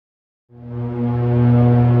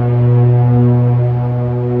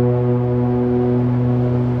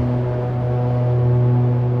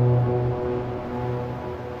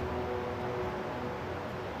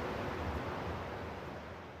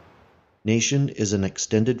nation is an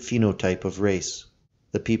extended phenotype of race.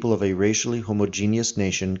 The people of a racially homogeneous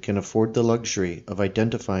nation can afford the luxury of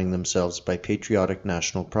identifying themselves by patriotic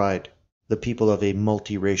national pride. The people of a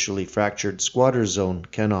multiracially fractured squatter zone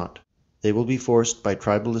cannot. They will be forced by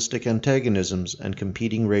tribalistic antagonisms and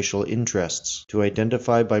competing racial interests to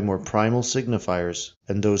identify by more primal signifiers,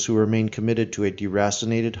 and those who remain committed to a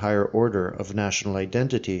deracinated higher order of national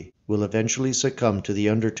identity will eventually succumb to the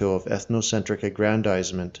undertow of ethnocentric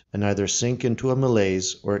aggrandizement and either sink into a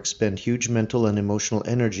malaise or expend huge mental and emotional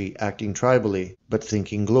energy acting tribally but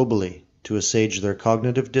thinking globally to assuage their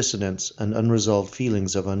cognitive dissonance and unresolved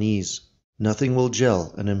feelings of unease. Nothing will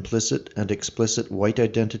gel an implicit and explicit white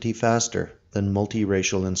identity faster than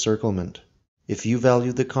multiracial encirclement. If you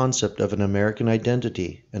value the concept of an American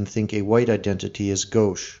identity and think a white identity is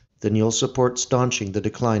gauche, then you'll support staunching the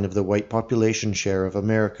decline of the white population share of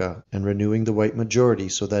America and renewing the white majority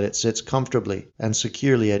so that it sits comfortably and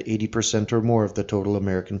securely at 80% or more of the total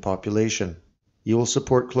American population. You will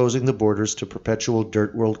support closing the borders to perpetual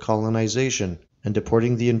dirt world colonization and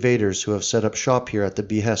deporting the invaders who have set up shop here at the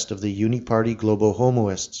behest of the uniparty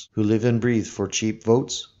globo-homoists who live and breathe for cheap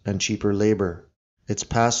votes and cheaper labor. It's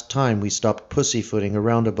past time we stopped pussyfooting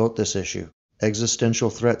around about this issue. Existential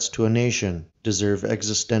threats to a nation deserve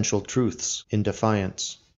existential truths in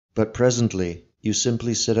defiance. But presently, you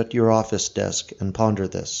simply sit at your office desk and ponder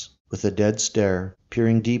this, with a dead stare,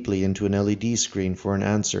 peering deeply into an LED screen for an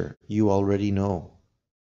answer you already know.